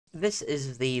this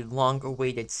is the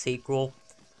long-awaited sequel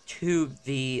to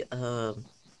the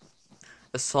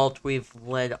assault we've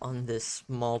led on this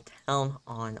small town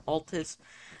on Altis.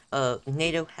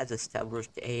 NATO has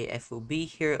established a FOB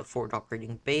here, a forward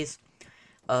operating base,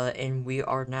 and we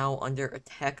are now under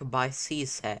attack by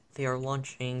CSAT. They are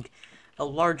launching a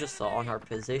large assault on our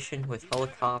position with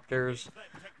helicopters,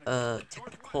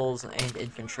 technicals, and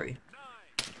infantry.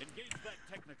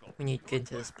 We need to get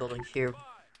into this building here.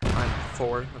 I'm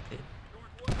forward, okay.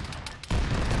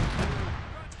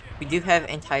 We do have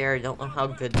anti-air. I don't know how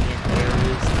good the anti-air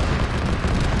is. It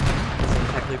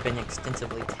hasn't actually been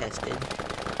extensively tested.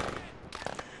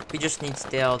 We just need to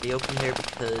stay out of the open there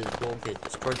because we'll get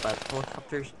destroyed by the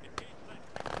helicopters.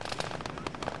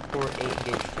 Or 8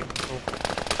 engage technical.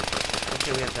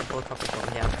 Okay, we have that helicopter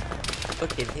going down.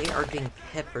 Okay, they are getting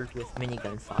peppered with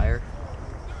minigun fire.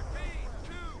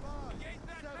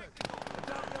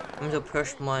 I'm gonna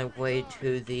push my way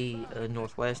to the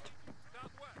northwest.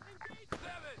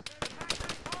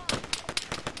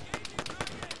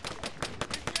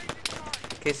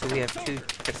 Okay, so we have 2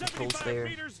 technicals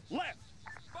there.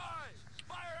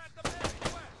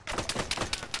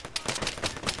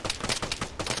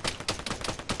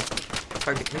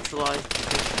 Target neutralized.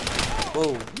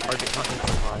 Whoa, target not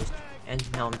neutralized.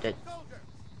 And now I'm dead.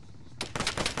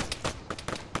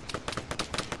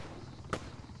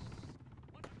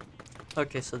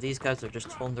 Okay, so these guys are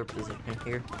just holding their position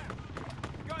here.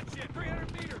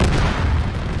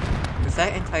 If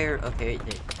that anti-air... Okay, it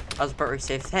did. I was about to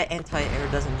say, if that anti-air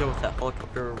doesn't deal with that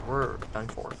helicopter, we're done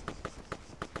for.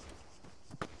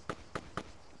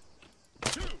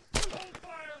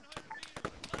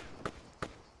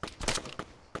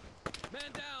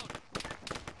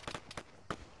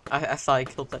 I thought I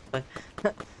killed that, but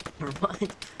never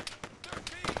mind.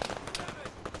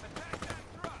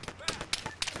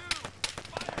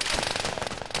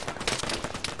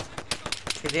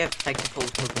 Okay, they have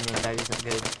technicals moving in, that isn't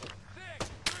good.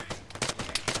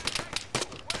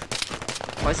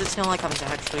 Why does it sound like I'm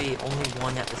actually only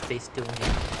one at this base doing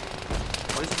it?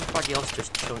 Why is everybody else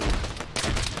just chilling?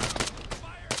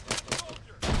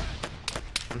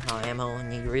 Somehow ammo and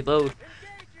need to reload.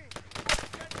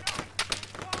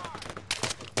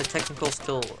 The technical's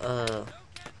still,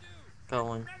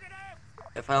 going.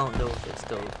 If I don't know if it's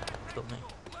still kill me.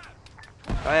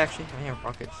 Do I actually have any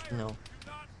rockets? No.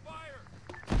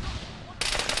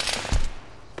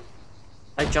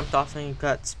 I jumped off and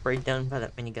got sprayed down by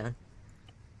that minigun.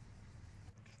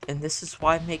 And this is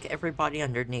why I make everybody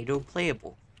under NATO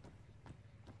playable.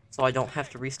 So I don't have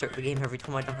to restart the game every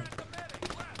time I die.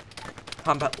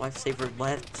 Combat lifesaver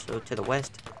left, so to the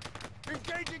west.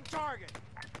 Engaging target.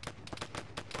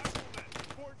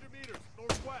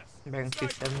 Bearing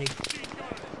 270.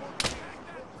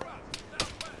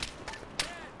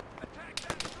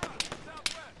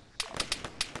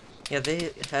 Yeah,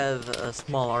 they have a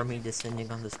small army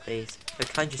descending on this base. They're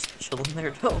kind of just chilling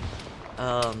there though.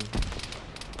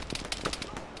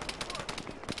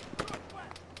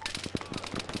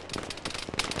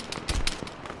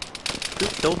 Who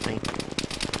killed me?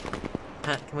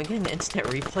 Can we get an instant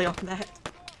replay on that?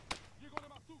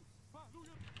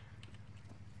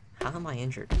 How am I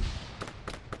injured?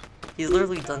 He's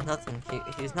literally done nothing.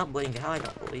 He's not bleeding out, I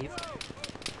don't believe.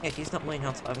 Yeah, he's not bleeding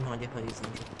out, so I have no idea how he's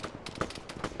injured.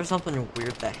 There's something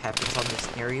weird that happens on this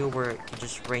scenario where it can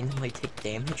just randomly take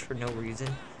damage for no reason.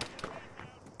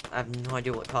 I have no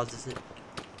idea what causes it.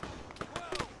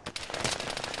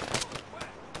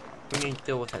 We need to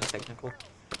deal with that technical.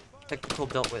 Technical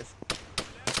dealt with.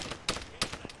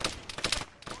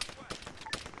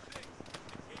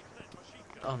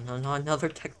 Oh no, not another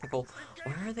technical.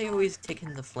 Why are they always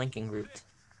taking the flanking route?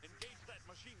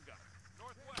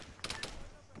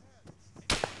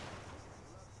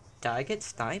 Did I get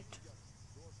sniped?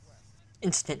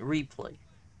 Instant replay.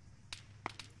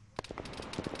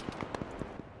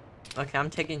 Okay,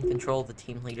 I'm taking control of the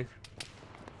team leader.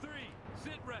 3,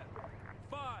 sit rep.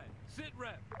 5, sit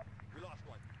rep. We lost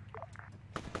one.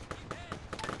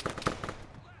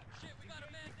 Shit, we got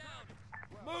a man down.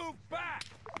 Move back.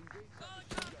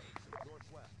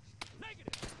 Northwest.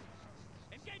 Negative.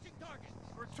 Engaging target.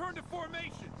 Return to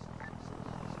formation.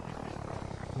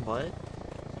 What?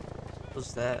 What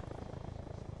was that?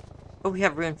 Oh, we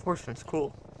have reinforcements.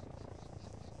 Cool.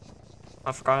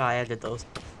 I forgot I added those.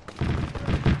 Okay,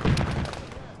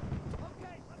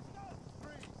 let's go.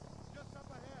 3, just up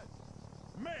ahead.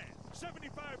 Man,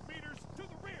 75 meters to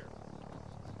the rear.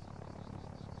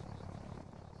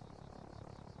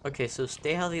 Okay, so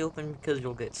stay out of the open because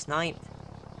you'll get sniped.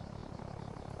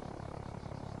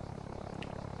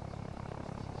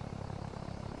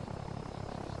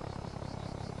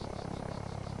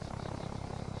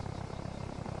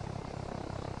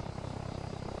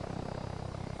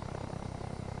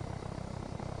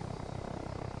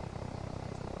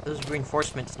 Those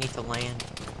reinforcements need to land.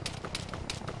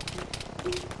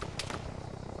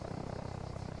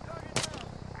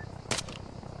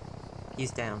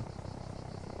 He's down.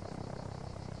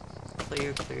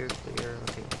 Clear, clear, clear.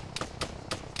 Okay.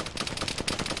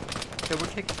 Okay, we're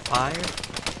taking fire.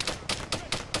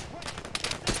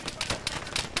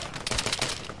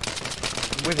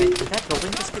 Wait a minute, did that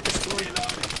building just get destroyed?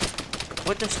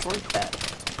 What destroyed that?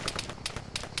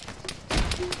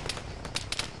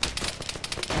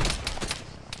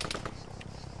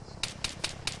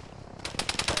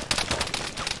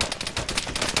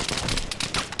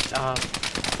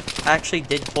 I actually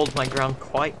did hold my ground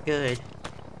quite good.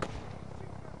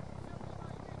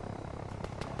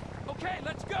 Okay,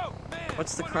 let's go. Man,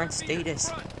 What's the current 100 meters status?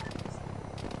 front.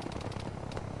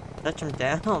 Touch him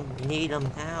down. We need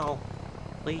him now.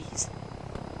 Please.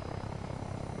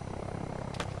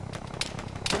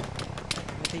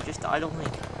 Are they just idling?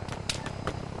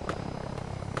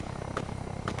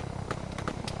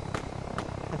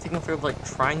 I think if they're like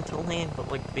trying to land,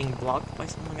 but like being blocked by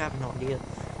something, I have no idea.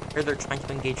 Or they're trying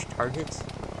to engage targets.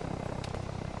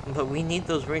 But we need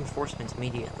those reinforcements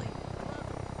immediately.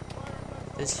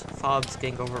 This FOB's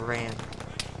getting overran.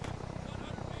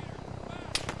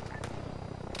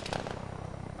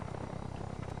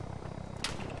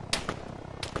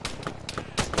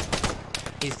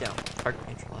 He's down. Target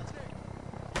neutralized.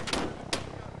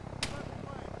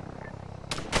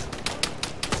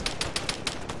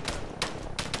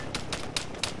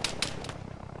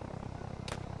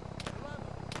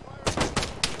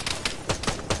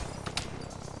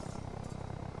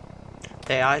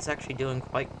 The AI is actually doing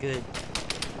quite good.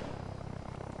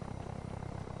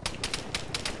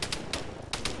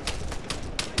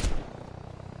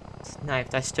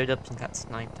 Sniped. I stood up and got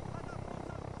sniped.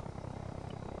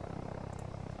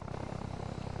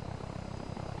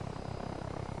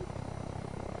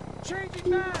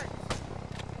 Changing back.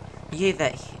 Yeah,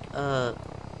 that,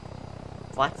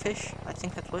 blackfish? I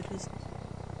think that's what it is.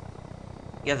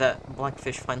 Yeah, that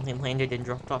blackfish finally landed and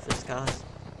dropped off his guys.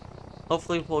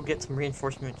 Hopefully we'll get some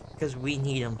reinforcements, because we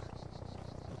need them.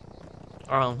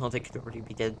 Or I don't know, they could already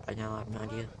be dead by now, I have no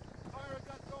idea. Fire at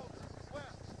that soldier.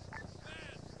 West.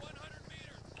 Man, 100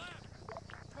 meters left.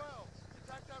 12.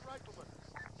 Attack that rifleman.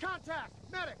 Contact.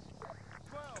 Medic.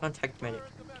 12. Contact medic. Fire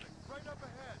at the medic. Right up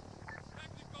ahead.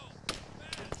 Technical.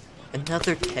 Man,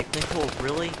 Another technical,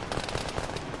 really? 100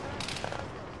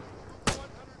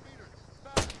 meters.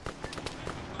 Back.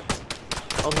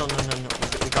 Oh no, no, no, no,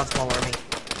 we got a small army.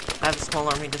 I have a small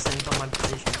army descending on my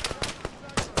position.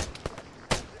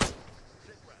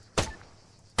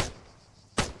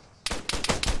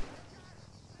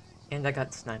 And I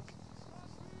got sniped.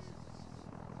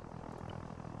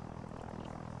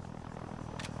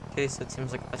 Okay, so it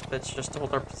seems like best bet's just to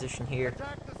hold our position here.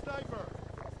 Attack the sniper.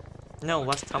 No,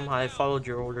 last time I followed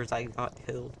your orders, I got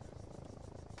killed.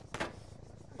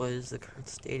 What is the current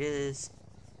status?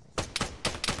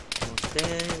 Almost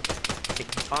dead.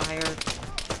 Taking fire.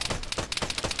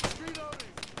 Reloading.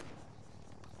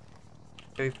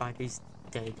 35, he's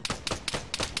dead.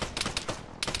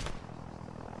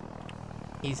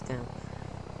 He's down.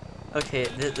 Okay,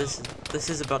 this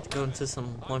is about to go into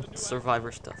some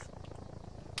survivor stuff.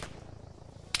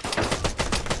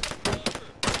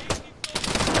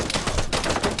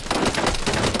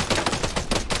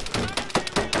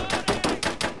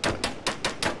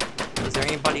 Is there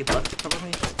anybody left to cover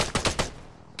me?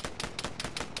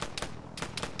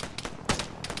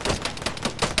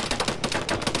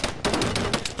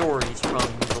 Stories from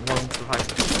the lone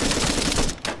survivor.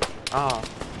 Ah.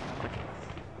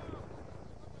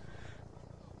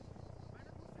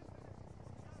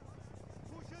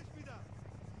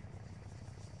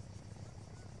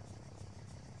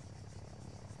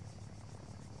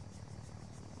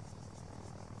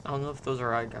 I don't know if those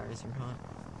are our guys or not.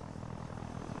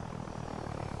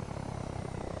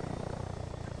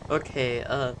 Okay,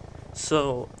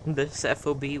 so this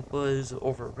FOB was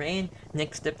overran.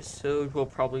 Next episode will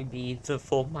probably be the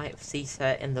full might of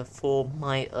CSAT and the full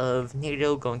might of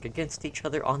NATO going against each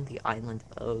other on the island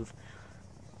of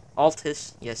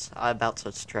Altis. Yes, I about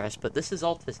to stress, but this is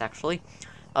Altis actually.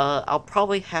 I'll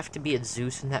probably have to be at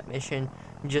Zeus in that mission,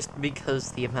 just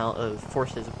because the amount of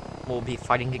forces we'll be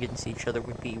fighting against each other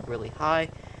would be really high.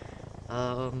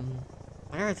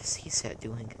 What are the CSAT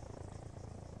doing?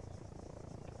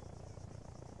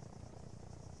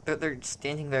 They're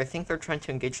standing there. I think they're trying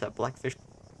to engage that blackfish,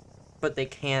 but they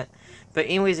can't. But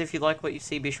anyways, if you like what you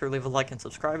see, be sure to leave a like and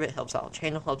subscribe. It helps out the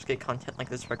channel, helps get content like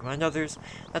this, recommend others.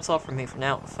 That's all from me for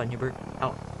now. Fun Noober,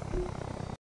 out.